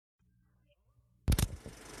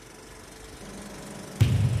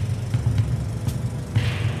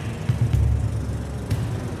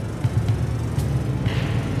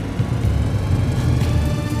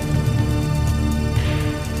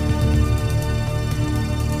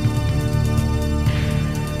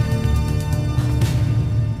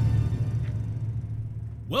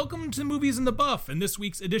Welcome to Movies in the Buff and this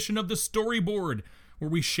week's edition of The Storyboard, where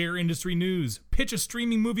we share industry news, pitch a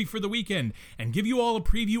streaming movie for the weekend, and give you all a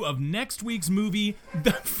preview of next week's movie,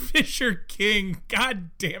 The Fisher King. God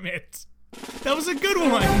damn it. That was a good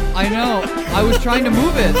one. I know. I was trying to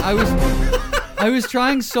move it. I was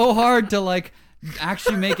trying so hard to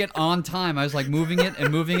actually make it on time. I was moving it. I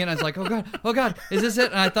was like, oh God, is this it?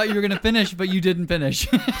 And I thought you were going to finish, but you didn't finish.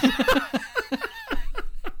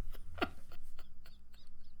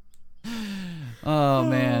 Oh,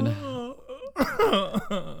 man.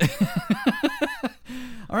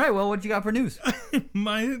 All right, well, what you got for news?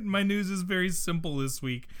 My news is very simple this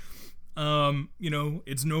week.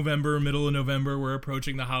 It's November, middle of November. We're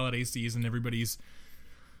approaching the holiday season. Everybody's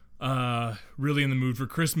really in the mood for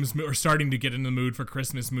Christmas, or starting to get in the mood for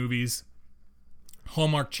Christmas movies.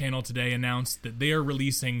 Hallmark Channel today announced that they are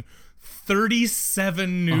releasing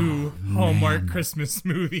 37 new Hallmark Christmas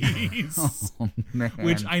movies. Oh, man.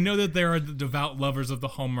 Which I know that there are the devout lovers of the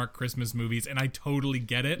Hallmark Christmas movies, and I totally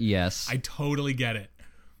get it. Yes. I totally get it.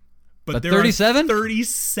 But there 37? are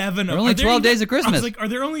 37. There are only 12 days of Christmas. I was like, are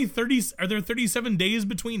there 37 days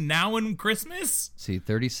between now and Christmas? See,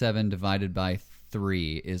 37 divided by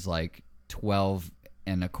 3 is 12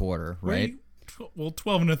 and a quarter, right? Well,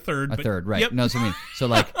 12 and a third. A third, right. Yep. No, so I mean,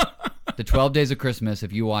 the 12 days of Christmas,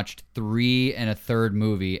 if you watched 3 and a third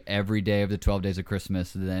movie every day of the 12 days of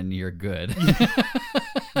Christmas, then you're good.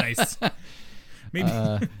 Nice. Maybe,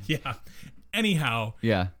 yeah. Anyhow,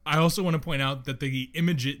 yeah. I also want to point out that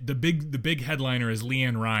the big headliner is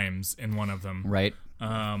LeAnn Rimes in one of them. Right.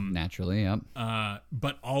 Naturally, yep.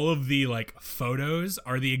 But all of the photos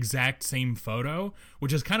are the exact same photo,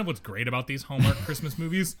 which is kind of what's great about these Hallmark Christmas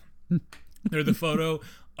movies. They're the photo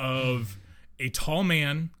of a tall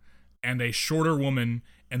man and a shorter woman,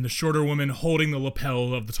 and the shorter woman holding the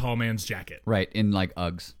lapel of the tall man's jacket. Right, in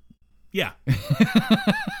Uggs. Yeah.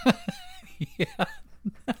 Yeah.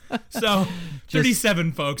 So,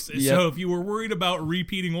 37, folks. Yep. So if you were worried about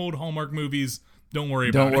repeating old Hallmark movies, don't worry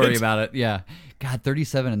about it. Don't worry about it, yeah. God,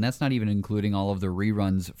 37, and that's not even including all of the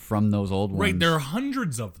reruns from those old ones. Right, there are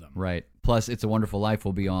hundreds of them. Right. Plus, It's a Wonderful Life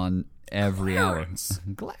will be on every Clarence.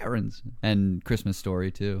 hour. Clarence. And Christmas Story,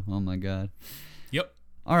 too. Oh, my God. Yep.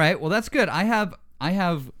 All right, well, that's good. I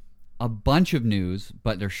have a bunch of news,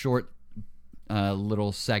 but they're short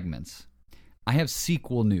little segments. I have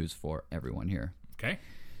sequel news for everyone here. Okay.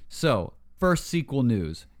 So, first sequel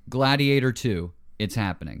news. Gladiator 2. It's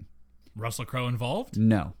happening. Russell Crowe involved?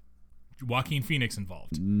 No. Joaquin Phoenix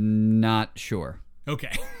involved? Not sure.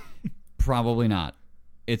 Okay. Probably not.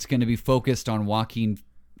 It's going to be focused on Joaquin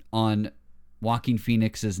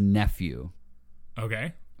Phoenix's nephew.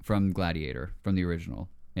 Okay. From Gladiator, from the original.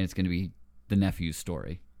 And it's going to be the nephew's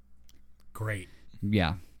story. Great.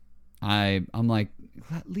 Yeah. I'm like,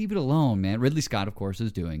 leave it alone, man. Ridley Scott, of course,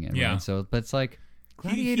 is doing it. Yeah. Right? So, but it's like,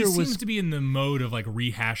 Gladiator he seems to be in the mode of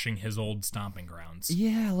rehashing his old stomping grounds.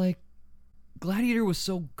 Yeah, Gladiator was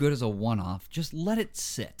so good as a one-off. Just let it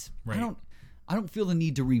sit. Right. I don't feel the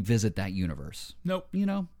need to revisit that universe. Nope.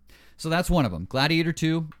 So that's one of them. Gladiator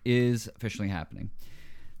 2 is officially happening.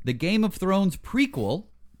 The Game of Thrones prequel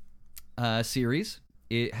series,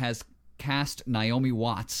 it has cast Naomi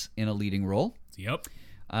Watts in a leading role. Yep.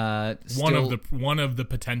 One of the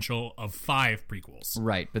potential of 5 prequels.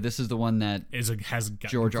 Right, but this is the one that has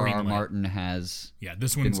got George R.R. Martin has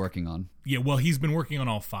this one's been working on. Yeah, well, he's been working on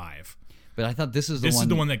all 5. But I thought this is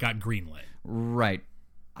the one that got greenlit. Right.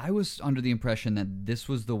 I was under the impression that this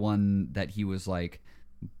was the one that he was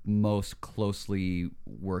most closely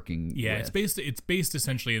working with. Yeah, it's based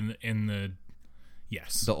essentially in the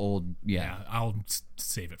yes. The old Yeah, I'll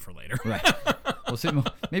save it for later. Right.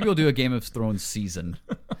 Maybe we'll do a Game of Thrones season.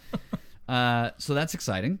 So that's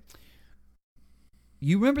exciting.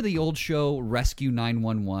 You remember the old show Rescue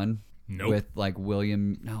 911? Nope. With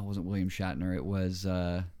William... No, it wasn't William Shatner. It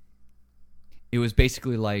was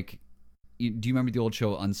basically do you remember the old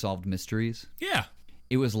show Unsolved Mysteries? Yeah.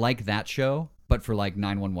 It was like that show, but for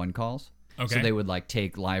 911 calls. Okay. So they would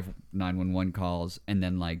take live 911 calls and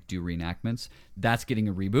then do reenactments. That's getting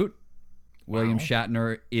a reboot. William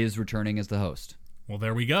Shatner is returning as the host. Well,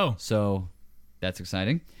 there we go. So that's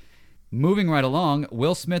exciting. Moving right along,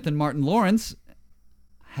 Will Smith and Martin Lawrence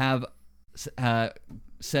have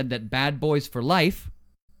said that Bad Boys for Life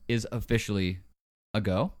is officially a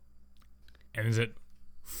go. And is it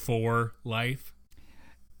for life?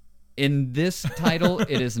 In this title,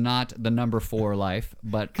 it is not the number 4 life,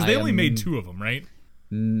 but because they only made 2 of them, right?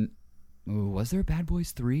 Was there a Bad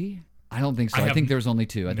Boys 3? I don't think so. I think there was only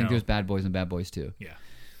 2. I think there's Bad Boys and Bad Boys 2. Yeah.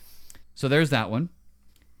 So there's that one.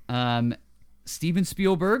 Steven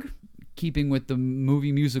Spielberg, keeping with the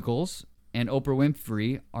movie musicals, and Oprah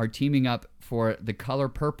Winfrey are teaming up for the Color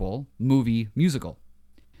Purple movie musical.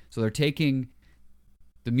 So they're taking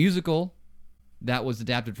the musical that was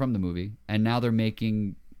adapted from the movie, and now they're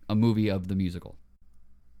making a movie of the musical.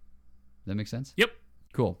 Does that make sense? Yep.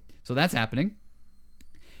 Cool. So that's happening.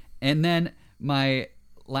 And then my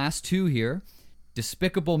last two here,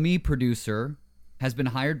 Despicable Me producer has been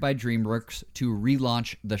hired by DreamWorks to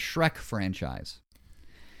relaunch the Shrek franchise.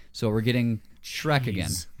 So we're getting Shrek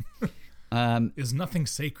Jeez. again. Is nothing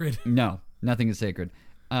sacred? No, nothing is sacred.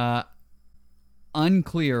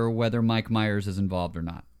 Unclear whether Mike Myers is involved or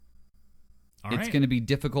not. All It's right. going to be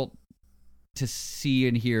difficult to see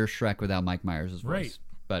and hear Shrek without Mike Myers' voice. Right.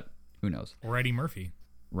 But who knows? Or Eddie Murphy.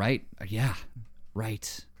 Right? Yeah.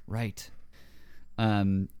 Right.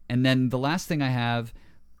 And then the last thing I have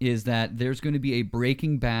is that there's going to be a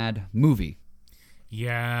Breaking Bad movie.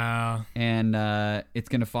 Yeah. And it's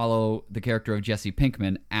going to follow the character of Jesse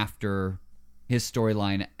Pinkman after his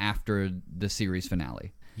storyline after the series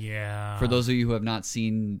finale. Yeah. For those of you who have not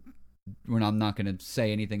seen, I'm not going to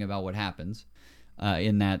say anything about what happens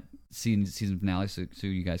in that season finale, so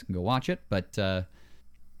you guys can go watch it. But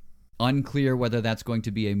unclear whether that's going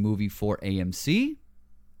to be a movie for AMC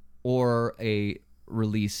or a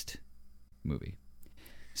released movie.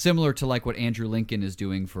 Similar to like what Andrew Lincoln is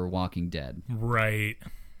doing for Walking Dead. Right.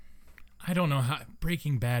 I don't know how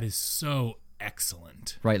Breaking Bad is so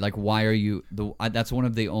excellent. Right, like why are you that's one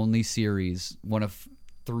of the only series, one of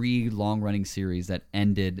 3 long-running series that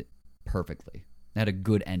ended perfectly. Had a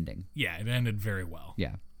good ending. Yeah, it ended very well.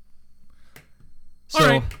 Yeah. All So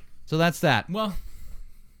right. so that's that. Well,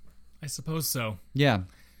 I suppose so. Yeah.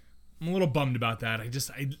 I'm a little bummed about that.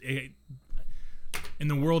 In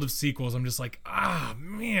the world of sequels, I'm just like,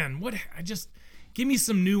 man, what? Give me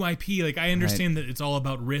some new IP. Like, I understand that it's all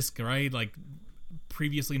about risk, right? Like,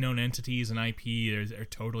 previously known entities and IP are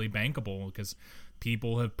totally bankable because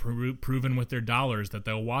people have proven with their dollars that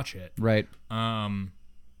they'll watch it. Right. And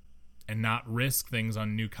not risk things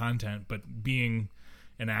on new content. But being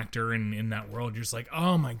an actor in that world, you're just like,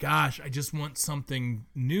 oh my gosh, I just want something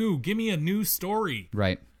new. Give me a new story.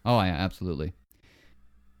 Right. Oh, yeah, absolutely.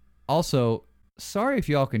 Also, sorry if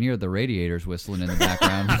y'all can hear the radiators whistling in the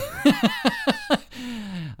background.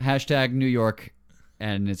 Hashtag New York,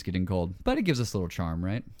 and it's getting cold. But it gives us a little charm,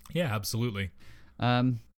 right? Yeah, absolutely.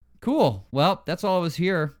 Cool. Well, that's all of us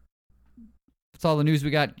here. That's all the news we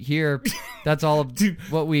got here. That's all of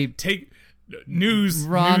what we... Take news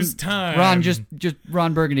time. Ron, just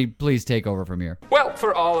Ron Burgundy, please take over from here. Well,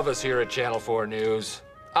 for all of us here at Channel 4 News,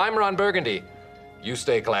 I'm Ron Burgundy. You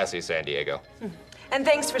stay classy, San Diego. And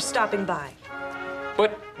thanks for stopping by.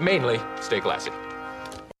 But mainly, stay classy.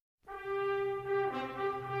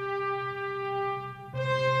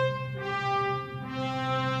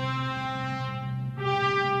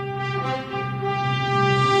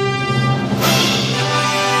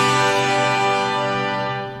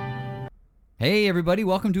 Hey, everybody,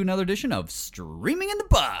 welcome to another edition of Streaming in the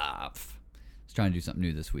Buff. I was trying to do something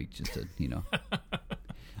new this week, just to,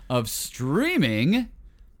 of Streaming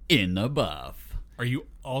in the Buff. Are you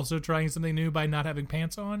also trying something new by not having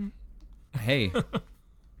pants on? Hey,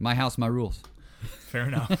 my house, my rules. Fair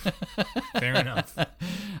enough. Fair enough.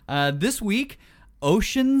 This week,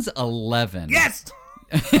 Ocean's 11. Yes!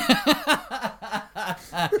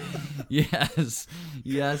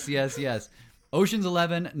 Yes. Ocean's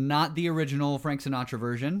 11, not the original Frank Sinatra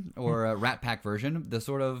version or Rat Pack version, the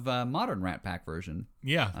sort of modern Rat Pack version.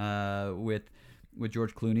 Yeah. With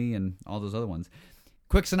George Clooney and all those other ones.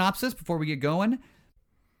 Quick synopsis before we get going.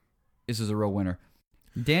 This is a real winner.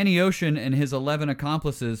 Danny Ocean and his 11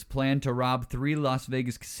 accomplices plan to rob 3 Las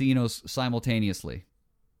Vegas casinos simultaneously.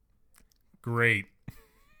 Great.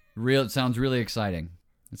 It sounds really exciting.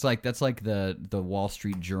 That's like the Wall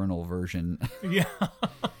Street Journal version. Yeah.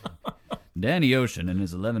 Danny Ocean and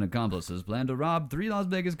his 11 accomplices plan to rob 3 Las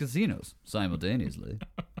Vegas casinos simultaneously.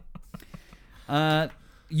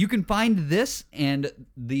 You can find this and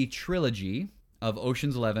the trilogy of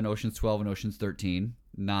Ocean's 11, Ocean's 12, and Ocean's 13,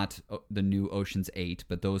 not the new Ocean's 8,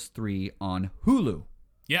 but those 3 on Hulu.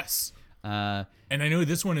 Yes. And I know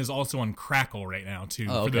this one is also on Crackle right now, too,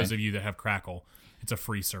 Oh, for okay. those of you that have Crackle. It's a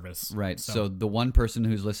free service. Right. So the one person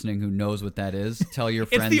who's listening who knows what that is, tell your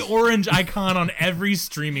friends. It's the orange icon on every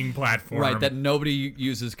streaming platform. Right, that nobody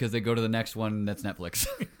uses because they go to the next one that's Netflix.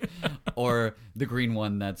 Or the green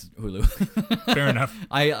one that's Hulu. Fair enough.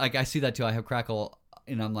 I see that too. I have Crackle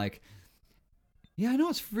and I'm like, yeah, I know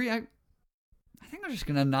it's free. I think I'm just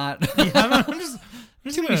gonna not. Yeah, I'm just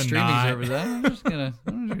Too many gonna streaming not. services. I'm just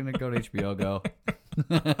gonna go to HBO Go.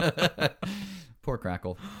 Poor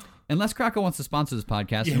Crackle. Unless Crackle wants to sponsor this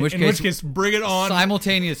podcast, Yeah, in which case, bring it on.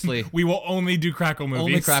 simultaneously, We will only do Crackle movies.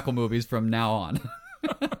 only Crackle movies from now on.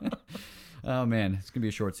 Oh man, it's gonna be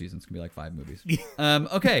a short season. It's gonna be like 5 movies.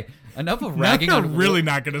 Okay, enough of ragging They're on. really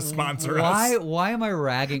not going to sponsor us. Why am I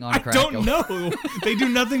ragging on I Crackle? don't know. They do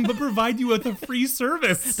nothing but provide you with a free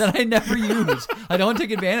service. That I never use. I don't take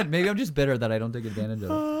advantage. Maybe I'm just bitter that I don't take advantage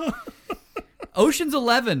of it. Ocean's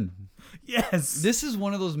 11. Yes. This is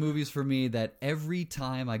one of those movies for me that every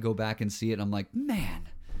time I go back and see it, I'm like, man,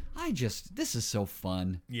 this is so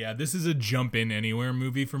fun. Yeah, this is a jump in anywhere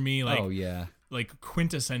movie for me. Like, Oh yeah. like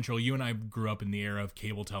quintessential. You and I grew up in the era of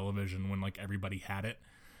cable television when like everybody had it.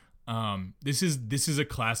 This is a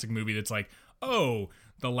classic movie that's like, oh,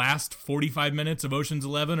 the last 45 minutes of Ocean's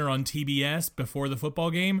 11 are on TBS before the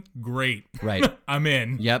football game. Great. Right. I'm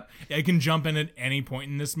in. Yep. I can jump in at any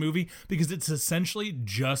point in this movie because it's essentially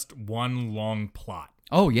just one long plot.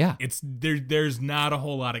 Oh yeah. There's not a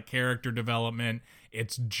whole lot of character development.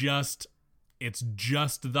 It's just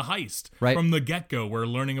the heist. Right. From the get-go, we're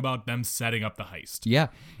learning about them setting up the heist. Yeah.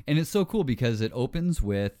 And it's so cool because it opens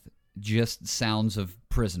with just sounds of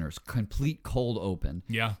prisoners, complete cold open.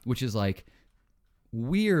 Yeah. Which is like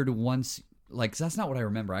weird once, like, 'cause that's not what I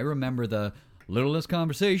remember. I remember the little less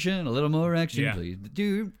conversation, a little more action, Yeah. please.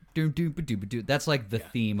 That's like the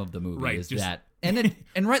theme of the movie, Right, is just- that.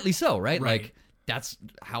 And rightly so, right? Right. Like, that's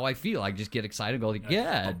how I feel. I just get excited and go, like,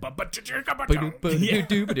 yeah. Yeah.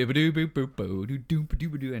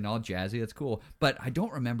 And all jazzy. That's cool. But I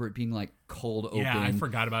don't remember it being like cold open. Yeah, I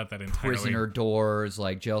forgot about that entirely. Prisoner doors,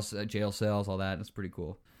 like jail cells, all that. It's pretty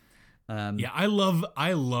cool. Yeah, I love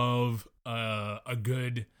a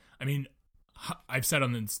good. I mean, I've said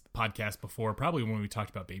on this podcast before, probably when we talked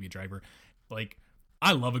about Baby Driver, like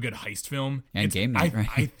I love a good heist film And Game Night,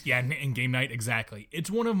 right? And Game Night, exactly. It's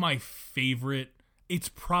one of my favorite. It's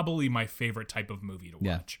probably my favorite type of movie to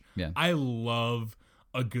watch. Yeah. I love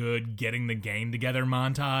a good getting the gang together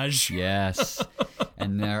montage. Yes.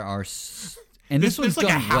 And there are. And this one's There's like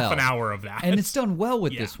done a half well. an hour of that. And it's done well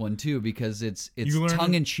with Yeah. this one too, because it's You learn-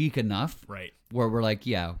 tongue in cheek enough, right. where we're like,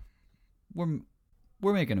 yeah, we're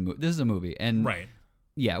making a movie. This is a movie, and Right.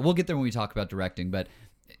 yeah, we'll get there when we talk about directing. But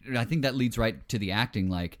I think that leads right to the acting.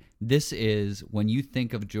 Like, this is when you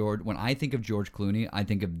think of George. When I think of George Clooney, I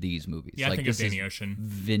think of these movies. Yeah, I like, think of this is Danny Ocean.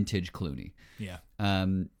 vintage Clooney. Yeah.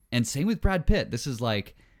 And same with Brad Pitt. This is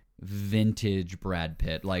like vintage Brad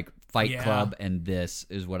Pitt. Like Fight Yeah. Club, and this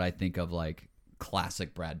is what I think of like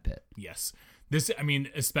classic Brad Pitt. Yes. This, I mean,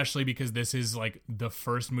 especially because this is like the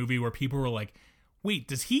first movie where people were like, wait,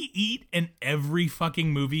 does he eat in every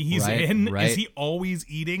fucking movie he's Right, in? right. Is he always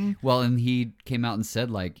eating? Well, and he came out and said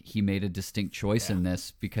like he made a distinct choice in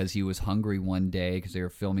this because he was hungry one day because they were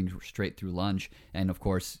filming straight through lunch, and of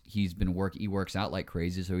course he works out like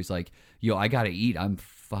crazy, so he's like, yo, I gotta eat, I'm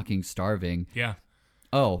fucking starving. Yeah.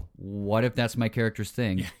 Oh, what if that's my character's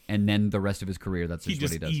thing? And then the rest of his career, that's He just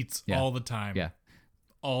just what he does. eats Yeah. all the time. Yeah.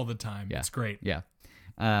 All the time. Yeah. It's great. Yeah.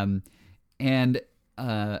 And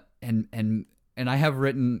I have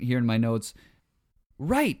written here in my notes,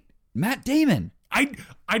 right, Matt Damon. I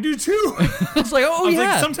do too. It's like, oh I was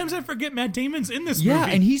yeah. like, sometimes I forget Matt Damon's in this Yeah,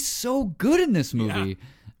 movie. and he's so good in this movie.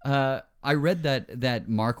 I read that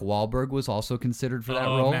Mark Wahlberg was also considered for that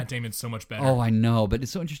role. Matt Damon's so much better. Oh, I know, but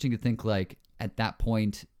it's so interesting to think like at that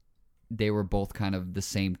point they were both kind of the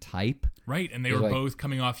same type. Right, and they They're were like- both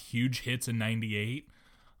coming off huge hits in '98.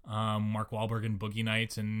 Mark Wahlberg in Boogie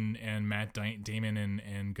Nights and Matt Damon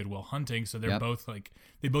in Good Will Hunting. So they're Yep. both like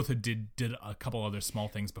they both had did a couple other small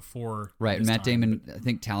things before. Right, this Matt time, Damon, I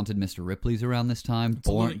think Talented Mr. Ripley's around this time.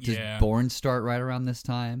 Born, little- yeah. Does Bourne start right around this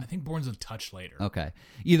time? I think Bourne's a touch later. Okay.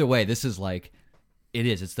 Either way, this is like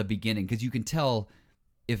it's the beginning because you can tell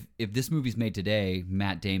if this movie's made today,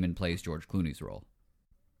 Matt Damon plays George Clooney's role.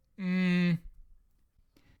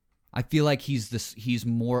 I feel like he's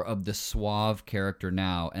more of the suave character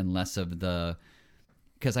now and less of the,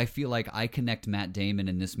 because I feel like I connect Matt Damon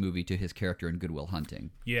in this movie to his character in Good Will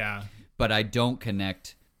Hunting, Yeah, but I don't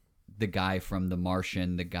connect the guy from The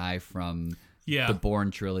Martian, the guy from yeah. the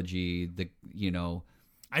Bourne trilogy,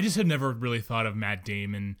 I just had never really thought of Matt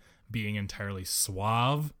Damon being entirely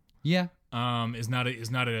suave. yeah. Is not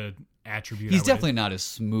a attribute. He's I would- definitely not as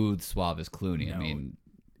smooth, suave as Clooney. I No. mean,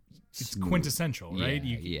 it's smooth. quintessential, right?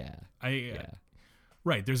 Yeah.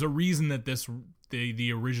 Right. There's a reason that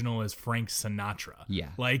the original is Frank Sinatra.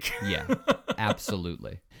 Yeah. Like Yeah,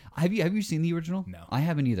 absolutely. Have you seen the original? No. I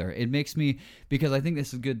haven't either. It makes me, because I think this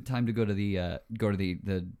is a good time to go to the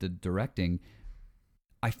directing.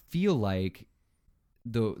 I feel like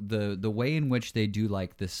the way in which they do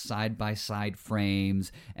like the side by side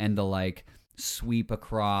frames and the like sweep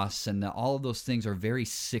across, and all of those things are very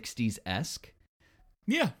 60s-esque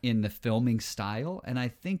Yeah. in the filming style. And I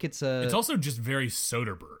think it's also just very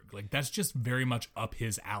Soderbergh. Like, that's just very much up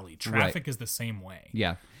his alley. Traffic is the same way.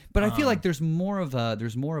 Yeah. But I feel like there's more of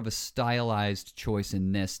a stylized choice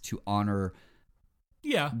in this to honor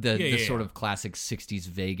the sort of classic 60s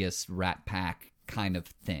Vegas Rat Pack kind of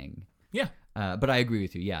thing. Yeah. But I agree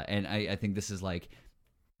with you, yeah. And I think this is like,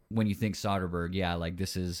 when you think Soderbergh, yeah, like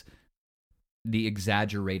this is the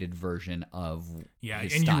exaggerated version of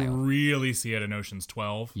his and style. you really see it in Ocean's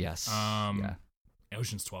 12. Yes.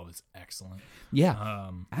 Ocean's 12 is excellent.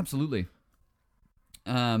 Yeah, absolutely.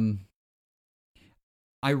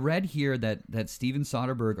 I read here that Steven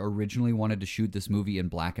Soderbergh originally wanted to shoot this movie in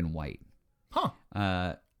black and white.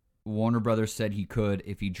 Huh. Warner Brothers said he could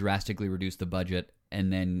if he drastically reduced the budget,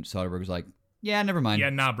 and then Soderbergh was like, yeah, never mind.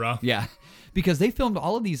 Yeah, nah, bro. Yeah, because they filmed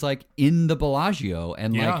all of these like in the Bellagio,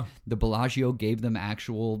 and like the Bellagio gave them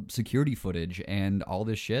actual security footage and all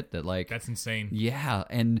this shit that like That's insane. Yeah,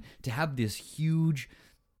 and to have this huge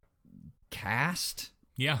cast,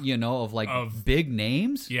 of like big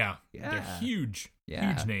names. Yeah. Yeah. They're huge.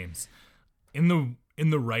 Yeah. Huge names. In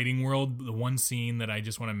the writing world, the one scene that I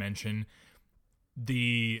just want to mention,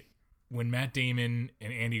 when Matt Damon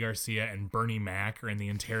and Andy Garcia and Bernie Mac are in the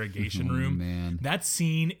interrogation room, man. That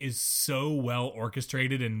scene is so well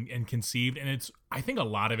orchestrated and conceived, and I think a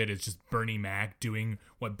lot of it is just Bernie Mac doing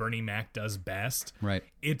what Bernie Mac does best. Right.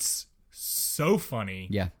 It's so funny.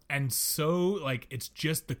 Yeah. And so, like, it's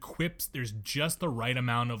just the quips, there's just the right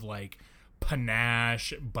amount of, like,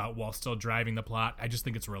 panache, but while still driving the plot. I just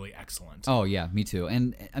think it's really excellent. Oh yeah, me too.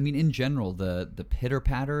 And I mean, in general, the pitter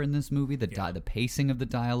patter in this movie, the pacing of the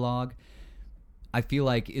dialogue, I feel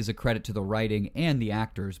like is a credit to the writing and the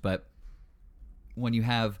actors. But when you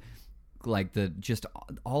have like just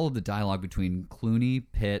all of the dialogue between Clooney,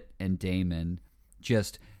 Pitt, and Damon,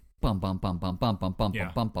 just bum bum bum bum bum bum bum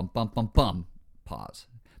bum bum bum bum bum bum pause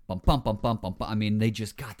bum bum bum bum bum bum. I mean, they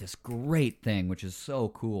just got this great thing, which is so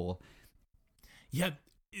cool. Yeah,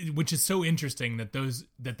 which is so interesting that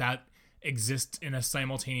that exists in a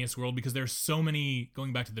simultaneous world, because there's so many,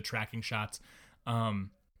 going back to the tracking shots,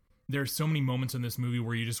 there's so many moments in this movie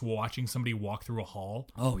where you're just watching somebody walk through a hall.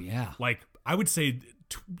 Oh yeah. Like, I would say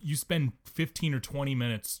you spend 15 or 20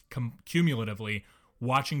 minutes cumulatively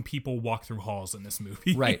watching people walk through halls in this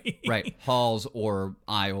movie. Right. Halls or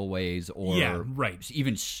aisleways or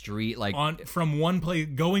even street, like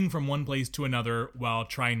going from one place to another while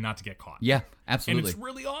trying not to get caught. Yeah, absolutely. And it's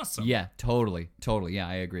really awesome. Yeah, totally. Yeah,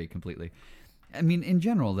 I agree completely. I mean, in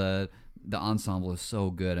general, the ensemble is so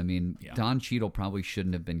good. I mean, Don Cheadle probably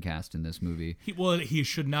shouldn't have been cast in this movie. He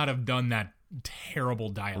should not have done that terrible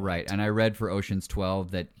dialogue. Right, and I read for Ocean's 12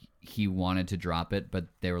 that he wanted to drop it, but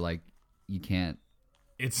they were like, you can't.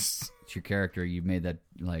 It's your character. You made that,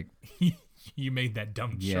 like... you made that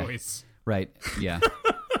dumb choice. Right, yeah.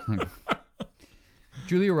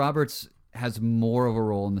 Julia Roberts has more of a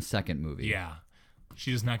role in the second movie. Yeah.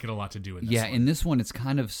 She does not get a lot to do in this one. In this one, it's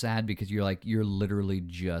kind of sad because you're literally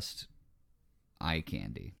just eye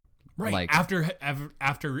candy. Right, like,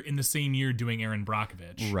 after in the same year doing Erin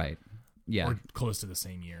Brockovich. Right, yeah. Or close to the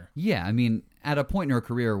same year. Yeah, I mean, at a point in her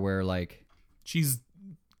career where, like...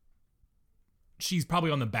 She's probably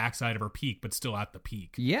on the backside of her peak, but still at the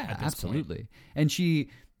peak. Yeah, absolutely. Point.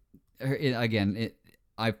 And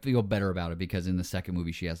I feel better about it because in the second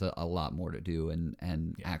movie she has a lot more to do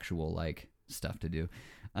and actual like stuff to do.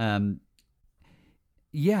 The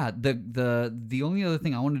only other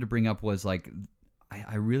thing I wanted to bring up was like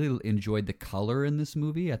I really enjoyed the color in this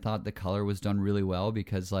movie. I thought the color was done really well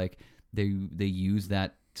because like they use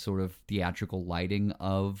that sort of theatrical lighting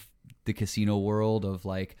of the casino world of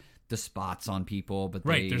like the spots on people, but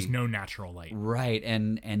there's no natural light. Right,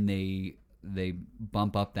 and they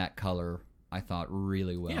bump up that color, I thought,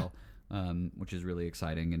 really well, which is really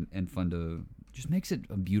exciting and fun to just makes it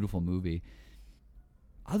a beautiful movie.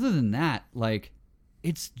 Other than that, like,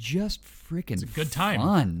 it's just freaking It's a good time.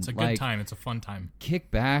 Fun. It's a good time. It's a fun time. Kick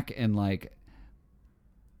back and like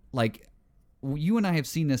you and I have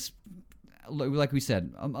seen this, like we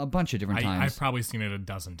said, a bunch of different times. I've probably seen it a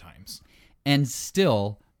dozen times, and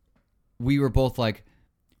still. We were both like,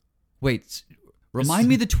 wait, remind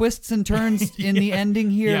me the twists and turns in the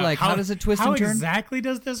ending here. Yeah, like, how does it twist and turn? How exactly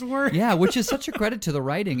does this work? Yeah, which is such a credit to the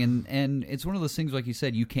writing. And it's one of those things, like you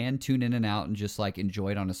said, you can tune in and out and just like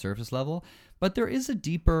enjoy it on a surface level. But there is a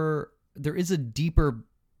deeper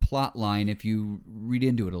plot line if you read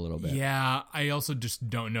into it a little bit. Yeah, I also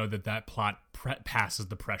just don't know that plot passes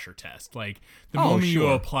the pressure test. Like, the moment you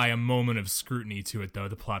apply a moment of scrutiny to it, though,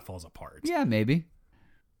 the plot falls apart. Yeah, maybe.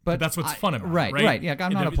 But that's what's fun about right, it, right? Right, yeah,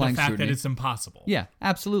 I'm not applying the fact scrutiny. that it's impossible. Yeah,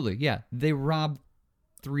 absolutely, yeah. They robbed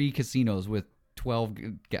 3 casinos with 12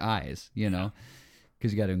 guys, because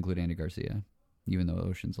you got to include Andy Garcia, even though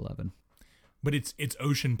Ocean's 11. But it's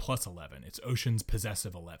Ocean plus 11. It's Ocean's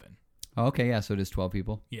possessive 11. Oh, okay, yeah, so it is 12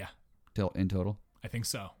 people Yeah, in total. I think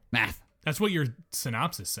so. Math. That's what your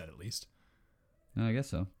synopsis said, at least. I guess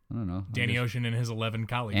so. I don't know. Danny Ocean and his 11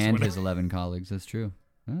 colleagues. And Whatever. his 11 colleagues. That's true.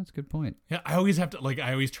 Oh, that's a good point. Yeah, I always have to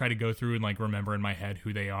I always try to go through and remember in my head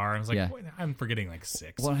who they are. I was like, Yeah. wait, I'm forgetting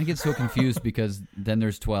 6. Well, I get so confused because then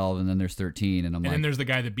there's 12 and then there's 13, and I'm And then there's the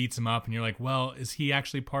guy that beats him up, and you're like, well, is he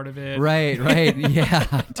actually part of it? right,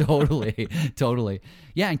 yeah, totally.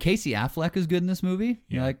 Yeah, and Casey Affleck is good in this movie.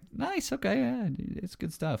 Yeah. You're like, nice, okay, yeah, it's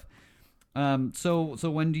good stuff. So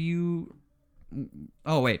when do you?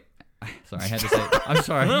 Oh wait, sorry, I had to say. I'm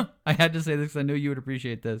sorry, I had to say this because I knew you would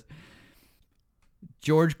appreciate this.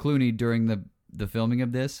 George Clooney during the filming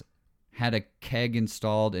of this had a keg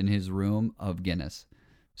installed in his room of Guinness,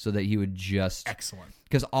 so that he would just Excellent.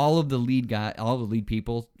 because all of the lead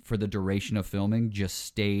people for the duration of filming just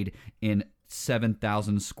stayed in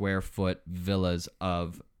 7,000 square foot villas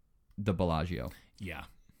of the Bellagio. Yeah,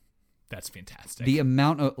 that's fantastic. The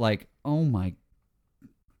amount of oh my,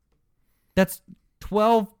 that's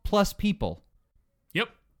 12 plus people Yep.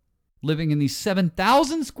 living in these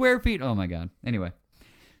 7,000 square feet. Oh my God. Anyway,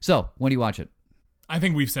 so when do you watch it? I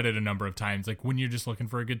think we've said it a number of times. When you're just looking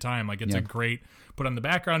for a good time, it's a great put on the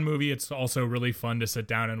background movie. It's also really fun to sit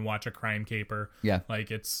down and watch a crime caper. Yeah.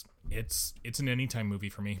 It's an anytime movie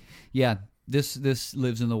for me. Yeah, this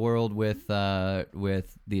lives in the world with The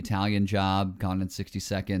Italian Job, Gone in 60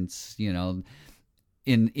 Seconds.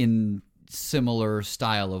 In similar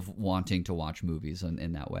style of wanting to watch movies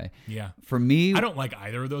in that way. Yeah. For me, I don't like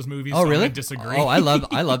either of those movies. oh so really? I disagree. Oh, I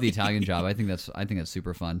love The Italian Job. I think that's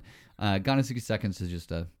super fun. Gone in 60 Seconds is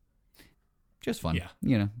just fun.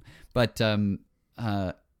 Yeah. But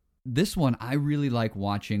this one I really like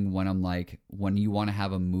watching when you want to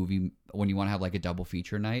have a movie, when you want to have a double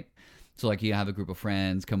feature night. So you have a group of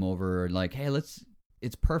friends come over, hey,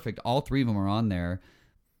 it's perfect. All 3 of them are on there.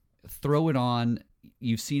 Throw it on.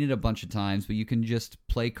 You've seen it a bunch of times, but you can just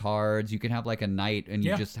play cards. You can have a night and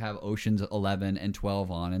you just have Ocean's 11 and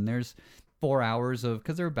 12 on, and there's 4 hours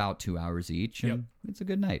because they're about 2 hours each, and it's a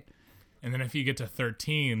good night. And then if you get to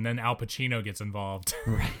 13, then Al Pacino gets involved.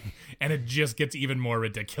 Right. And it just gets even more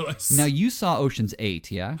ridiculous. Now, you saw Ocean's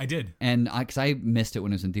 8, yeah? I did. And because I missed it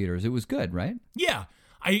when it was in theaters. It was good, right? Yeah.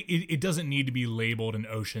 It doesn't need to be labeled an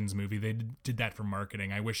Ocean's movie. They did that for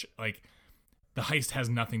marketing. I wish, the heist has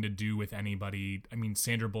nothing to do with anybody. I mean,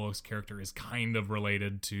 Sandra Bullock's character is kind of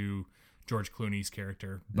related to George Clooney's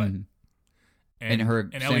character, but And Sandra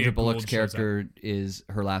Elliot Bullock's Gould shows character is,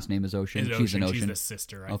 her last name is Ocean. She's an Ocean. She's the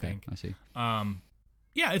sister, I think. I see.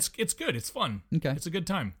 Yeah, it's good. It's fun. Okay. It's a good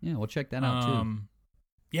time. Yeah, we'll check that out too.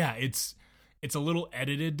 Yeah, it's a little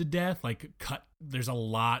edited to death. There's a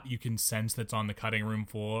lot you can sense that's on the cutting room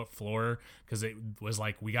floor because it was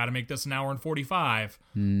we got to make this an hour and 45.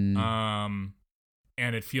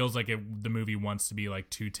 And it feels like the movie wants to be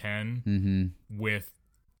 210 with,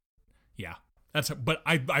 yeah. But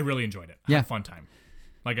I really enjoyed it. I had a fun time.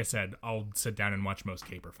 Like I said, I'll sit down and watch most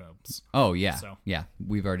caper films. Oh, yeah. So. Yeah.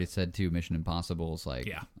 We've already said, too, Mission Impossible is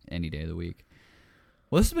yeah. any day of the week.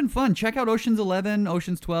 Well, this has been fun. Check out Ocean's 11,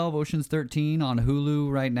 Ocean's 12, Ocean's 13 on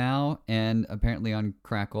Hulu right now, and apparently on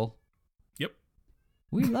Crackle. Yep.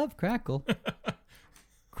 We love Crackle.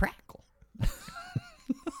 Crackle.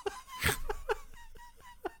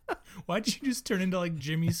 Why'd you just turn into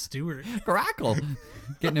Jimmy Stewart? Crackle.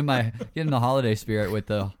 Getting in the holiday spirit with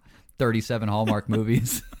the 37 Hallmark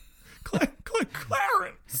movies. Clarence.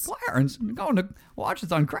 Clarence, I'm going to watch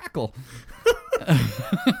this on Crackle.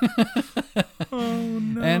 Oh,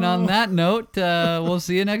 no. And on that note, we'll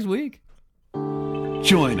see you next week.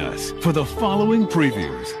 Join us for the following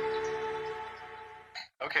previews.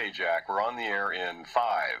 Okay, Jack, we're on the air in 5,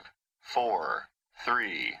 4,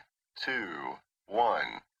 3, 2, 1.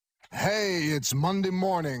 Hey, it's Monday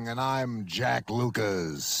morning, and I'm Jack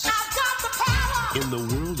Lucas. In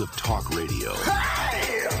the world of talk radio,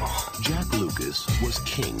 Jack Lucas was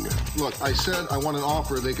king. Look, I said I want an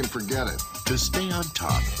offer, they can forget it. To stay on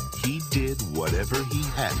top, he did whatever he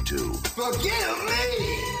had to. Forgive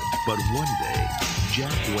me! But one day,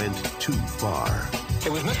 Jack went too far.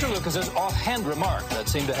 It was Mr. Lucas's offhand remark that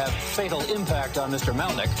seemed to have fatal impact on Mr.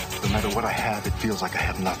 Malnick. No matter what I have, it feels like I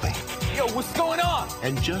have nothing. Yo, what's going on?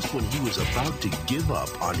 And just when he was about to give up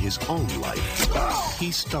on his own life,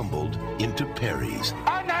 he stumbled into Perry's.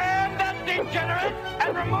 Unhand that degenerate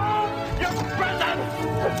and remove your presence!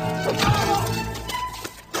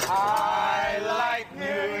 I like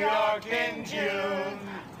New York. June.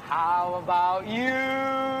 How about you?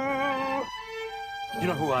 You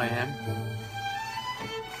know who I am?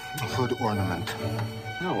 A hood ornament.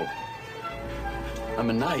 No. I'm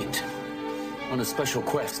a knight on a special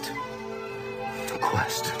quest. A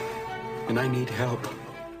quest. And I need help.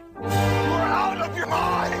 You're out of your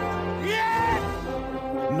mind! Yes!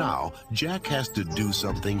 Now, Jack has to do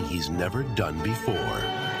something he's never done before.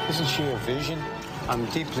 Isn't she a vision? I'm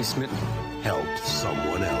deeply smitten. Help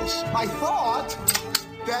someone else. I thought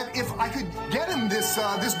that if I could get him this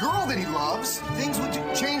girl that he loves, things would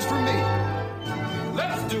change for me.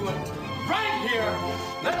 Let's do it right here.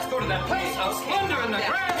 Let's go to that place of splendor in the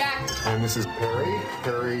grass. And Mrs. Perry?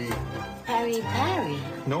 Perry.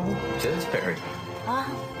 No, just Perry. Huh?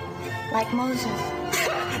 Like Moses.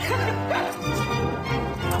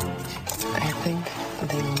 I think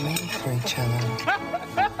they were made for each other.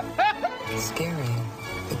 Scary,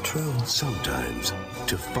 but true. Sometimes,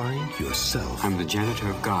 to find yourself, I'm the janitor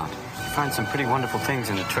of God. You find some pretty wonderful things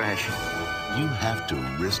in the trash. you have to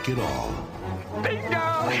risk it all. Bingo!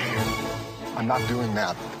 I'm not doing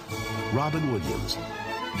that. Robin Williams,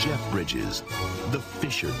 Jeff Bridges, The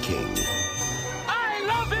Fisher King. I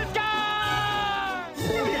love this guy!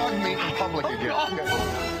 Hug me in public again.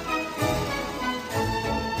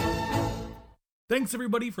 Thanks,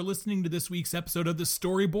 everybody, for listening to this week's episode of The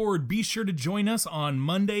Storyboard. Be sure to join us on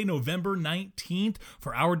Monday, November 19th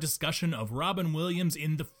for our discussion of Robin Williams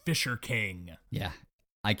in The Fisher King. Yeah,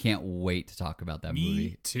 I can't wait to talk about that Me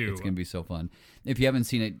movie. too. It's going to be so fun. If you haven't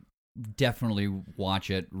seen it, definitely watch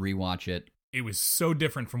it, rewatch it. It was so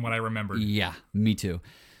different from what I remembered. Yeah, me too.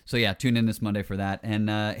 So yeah, tune in this Monday for that. And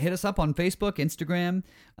hit us up on Facebook, Instagram,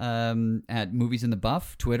 at Movies in the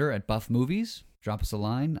Buff, Twitter at Buff Movies. Drop us a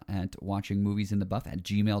line at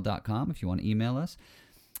watchingmoviesinthebuff@gmail.com if you want to email us.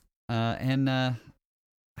 I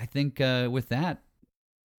think with that,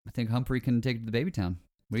 I think Humphrey can take it to the baby town.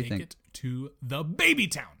 What do you think? Take it to the baby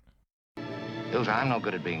town. Ilsa, I'm no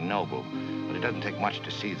good at being noble, but it doesn't take much to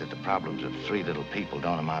see that the problems of three little people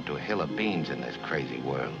don't amount to a hill of beans in this crazy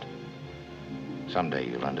world. Someday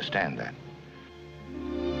you'll understand that.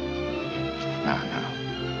 Now.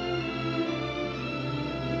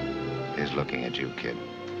 Here's looking at you, kid.